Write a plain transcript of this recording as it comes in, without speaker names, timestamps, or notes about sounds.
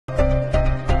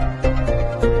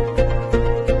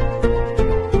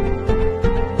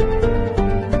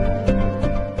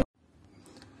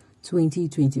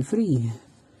2023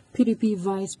 PDP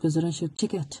Vice Presidential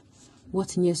Ticket. What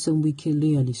NS10N WIKE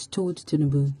loyalists told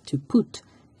Tinubu to put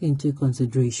into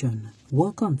consideration.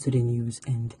 Welcome to the news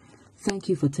and thank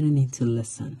you for tuning in to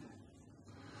listen.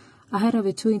 Ahead of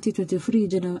the 2023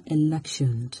 general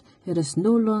elections, it is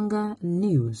no longer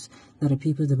news that the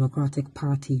People's Democratic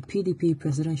Party PDP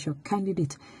presidential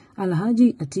candidate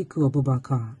Alhaji ATIKU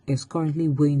Abubakar is currently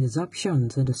weighing his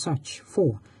options in the search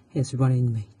for his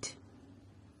running mate.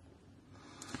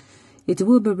 It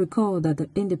will be recalled that the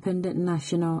Independent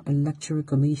National Electoral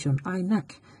Commission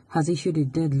 (INEC) has issued a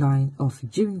deadline of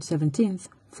June 17th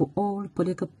for all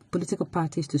political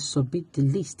parties to submit the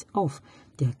list of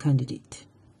their candidate.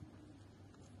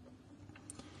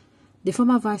 The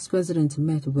former vice president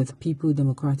met with People's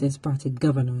Democratic Party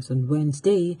governors on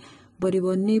Wednesday, but they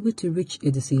were unable to reach a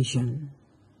decision.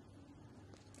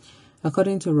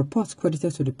 According to reports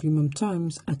credited to the Premium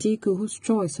Times, ATIKU, whose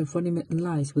choice of running mate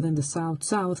lies within the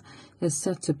South-South, is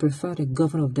said to prefer the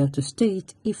governor of Delta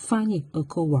State,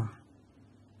 OKOWA.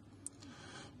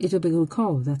 It will be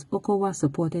recalled that OKOWA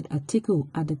supported ATIKU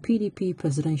at the PDP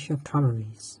presidential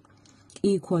primaries.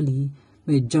 Equally,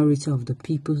 majority of the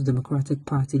People's Democratic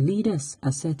Party leaders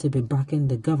are said to be backing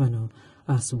the governor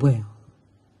as well.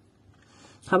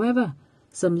 However,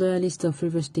 some loyalists of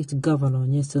River State Governor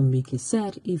NS10N WIKE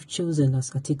said if chosen as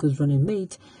ATIKU's running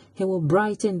mate, he will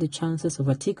brighten the chances of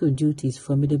ATIKU due to his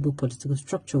formidable political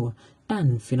structure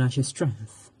and financial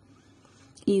strength.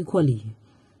 Equally,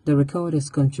 they recalled his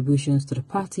contributions to the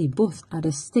party both at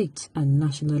the state and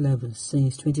national levels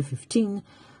since 2015,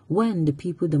 when the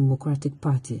People's Democratic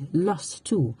Party lost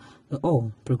to the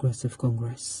All Progressive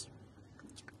Congress.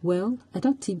 Well, I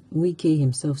thought WIKE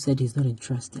himself said he's not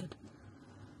interested.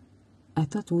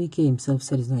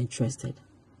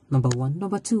 Number one.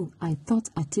 Number two, I thought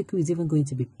ATIKU is even going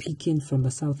to be peaking from the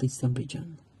southeastern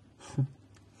region.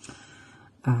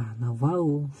 Now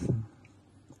wow.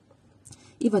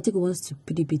 If ATIKU wants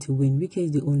PDP to win, WIKE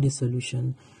is the only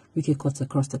solution. WIKE cuts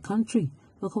across the country.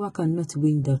 OKOWA cannot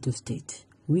win Delta State.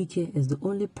 WIKE is the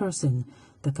only person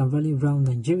that can rally around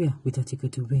Nigeria with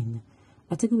ATIKU to win.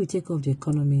 ATIKU will take off the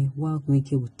economy while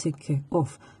WIKE will take care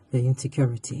of the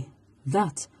insecurity.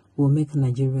 That will make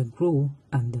Nigeria grow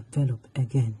and develop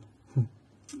again.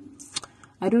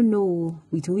 I don't know,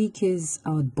 with WIKE's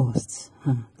outbursts,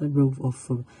 the role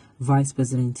of vice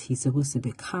president, he's supposed to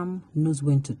be calm, knows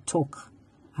when to talk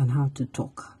and how to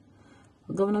talk.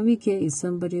 Governor WIKE is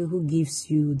somebody who gives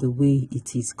you the way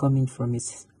it is coming from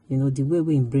his, the way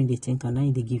we bring the think and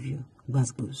now they give you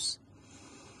goes.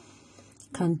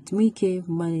 Can ATIKU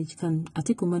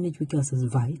manage WIKE as his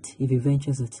vice if he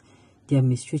ventures it? The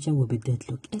administration will be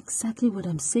deadlocked. Exactly what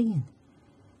I'm saying.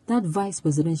 That vice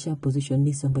presidential position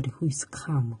needs somebody who is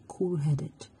calm,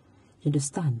 cool-headed. You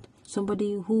understand?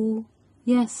 Somebody who,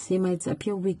 yes, he might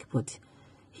appear weak, but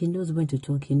he knows when to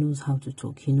talk, he knows how to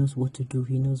talk, he knows what to do,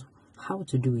 he knows how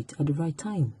to do it at the right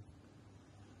time.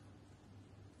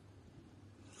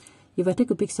 If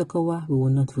ATIKU picks OKOWA, we will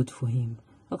not vote for him.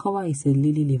 OKOWA is a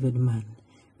lily-livered man.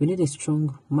 We need a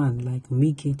strong man like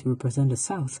WIKE to represent the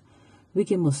South.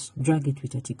 WIKE must drag it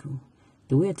with ATIKU,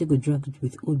 the way ATIKU dragged it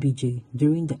with OBJ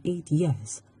during the 8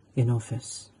 years in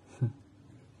office.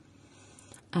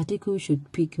 ATIKU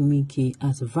should pick WIKE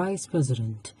as vice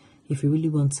president if he really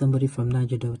wants somebody from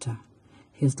Niger Delta.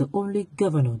 He's the only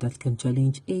governor that can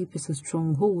challenge APC's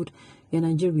stronghold in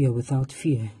Nigeria without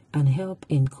fear and help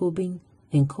in curbing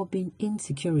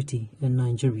insecurity in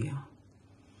Nigeria.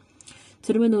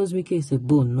 Tinubu knows WIKE is a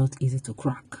bone not easy to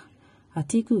crack.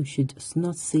 ATIKU should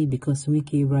not say because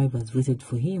WIKE rivals voted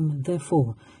for him,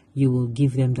 therefore you will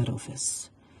give them that office.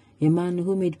 A man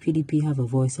who made PDP have a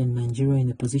voice in Nigeria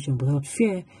in a position without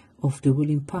fear of the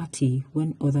ruling party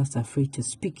when others are afraid to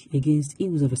speak against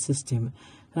ills of the system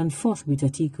and fought with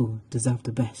ATIKU deserve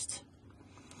the best.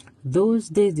 Those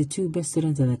days the two best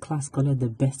students in the class called the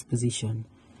best position.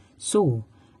 So,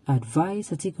 advise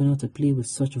ATIKU not to play with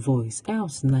such voice,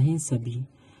 else Nahin Sabi.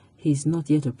 He is not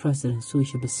yet a president, so he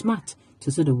should be smart to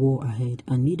see the war ahead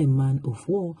and need a man of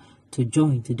war to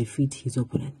join to defeat his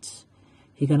opponents.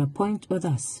 He can appoint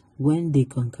others when they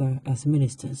concur as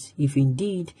ministers, if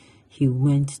indeed he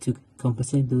meant to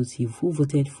compensate those who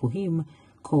voted for him,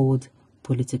 called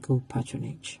political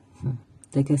patronage.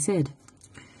 Like I said,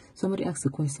 somebody asked the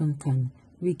question, can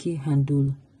WIKE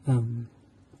handle, can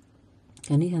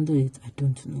he handle it? I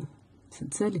don't know.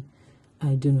 Sincerely,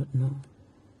 I do not know.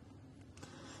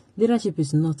 Leadership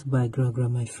is not by gra-gra,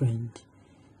 my friend.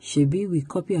 Shebi, we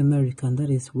copy America, and that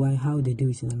is how they do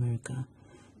it in America.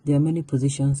 There are many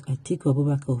positions ATIKU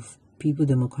Abubakar of People's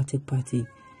Democratic Party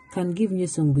can give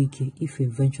NS10N WIKE if he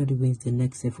eventually wins the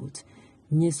next vote.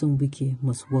 Nyesom Wike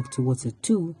must work towards it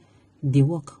too. The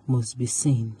work must be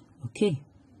seen. Okay.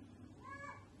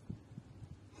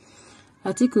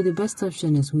 ATIKU, the best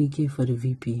option is WIKE for the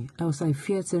VP. Else I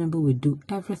fear Tinubu will do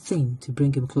everything to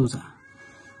bring him closer.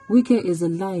 WIKE is a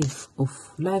life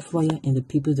wire in the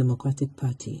People's Democratic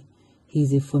Party. He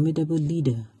is a formidable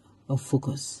leader of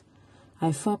focus.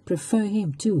 I far prefer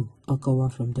him to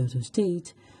OKOWA from Delta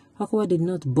State. OKOWA did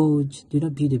not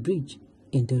build a bridge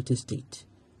in Delta State.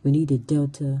 We need a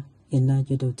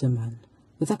Niger Delta man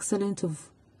with excellent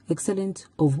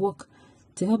of work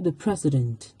to help the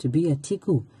president to be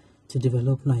ATIKU to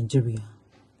develop Nigeria.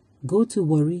 Go to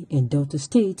Warri in Delta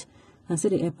State and see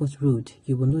the airport road.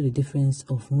 You will know the difference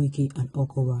of WIKE and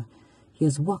OKOWA. He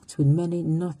has worked with many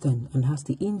northern and has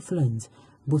the influence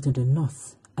both in the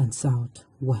north and south,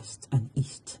 west and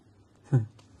east. I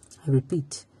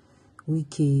repeat,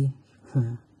 WIKE,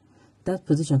 that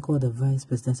position called the vice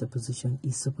presidential position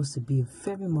is supposed to be a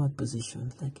very mild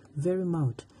position, like very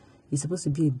mild. It's supposed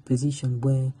to be a position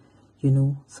where,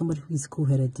 somebody who is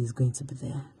cool-headed is going to be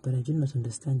there. But I do not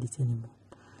understand it anymore.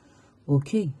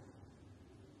 Okay.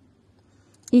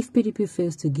 If PDP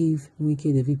fails to give WIKE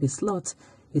the VP slot,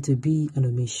 it will be an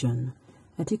omission.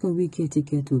 ATIKU WIKE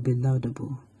ticket will be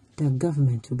laudable. Their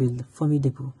government will be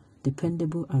formidable,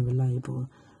 dependable and reliable.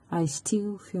 I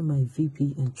still feel my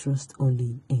VP and trust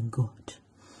only in God.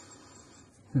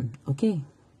 Okay.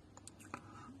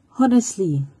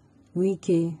 Honestly,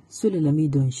 WIKE, Sule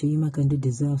Lamido and Seyi Makinde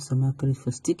deserve some accolade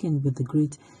for sticking with the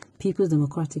great People's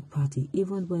Democratic Party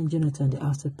even when Jonathan, the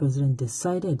ousted president,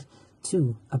 decided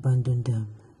to abandon them.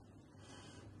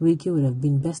 WIKE would have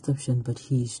been best option, but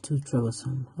he is too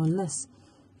troublesome. Unless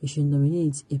he should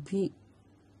nominate a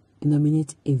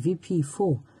VP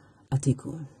for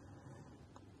ATIKU.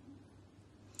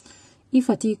 If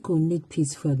ATIKU need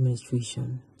peaceful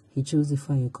administration, he chose the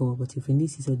fire call, but if he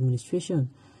needs his administration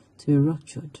to be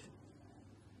ruptured,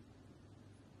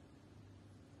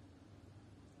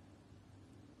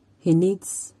 if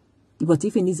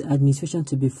he needs administration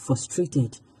to be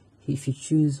frustrated, he should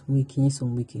choose ßAong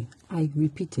ông nghệ. I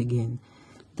repeat again,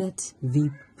 that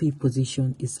VP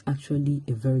position is actually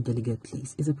a very delicate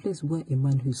place. It's a place where a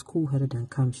man who is cool-headed and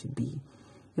calm should be.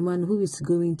 A man who is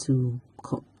going to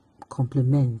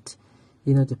complement,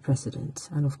 the president.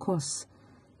 And of course,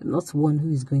 not one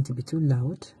who is going to be too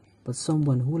loud, but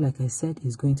someone who, like I said,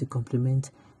 is going to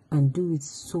complement and do it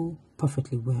so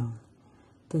perfectly well.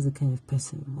 That's the kind of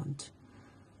person we want.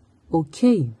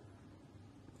 Okay.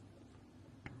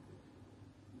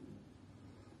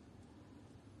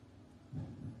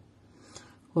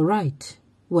 Alright.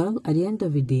 Well, at the end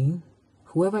of the day,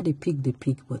 whoever they pick,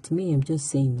 but me, I'm just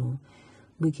saying no.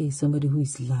 WIKE is somebody who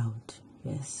is loud.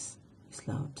 Yes, he's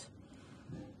loud.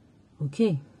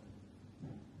 Okay.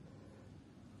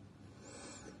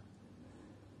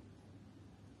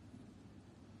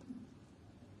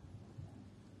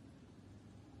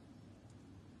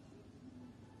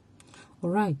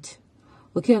 Alright.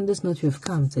 Okay, on this note, we have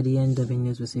come to the end of the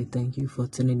news. We say thank you for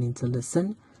tuning in to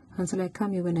listen. Until I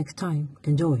come your way next time,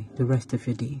 enjoy the rest of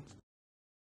your day.